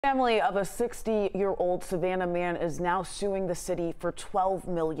Family of a 60-year-old Savannah man is now suing the city for $12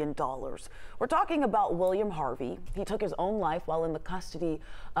 million. We're talking about William Harvey. He took his own life while in the custody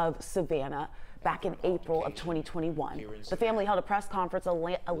of Savannah back in April of 2021. The family held a press conference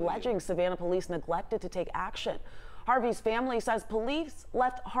alleging Savannah police neglected to take action. Harvey's family says police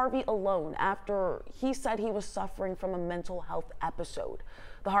left Harvey alone after he said he was suffering from a mental health episode.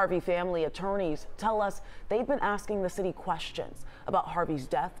 The Harvey family attorneys tell us they've been asking the city questions about Harvey's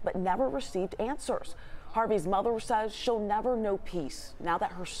death, but never received answers. Harvey's mother says she'll never know peace now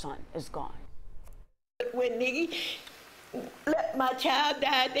that her son is gone. When they let my child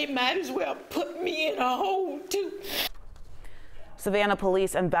die, they might as well put me in a hole too. Savannah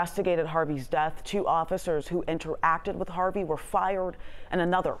police investigated Harvey's death. 2 officers who interacted with Harvey were fired and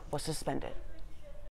another was suspended.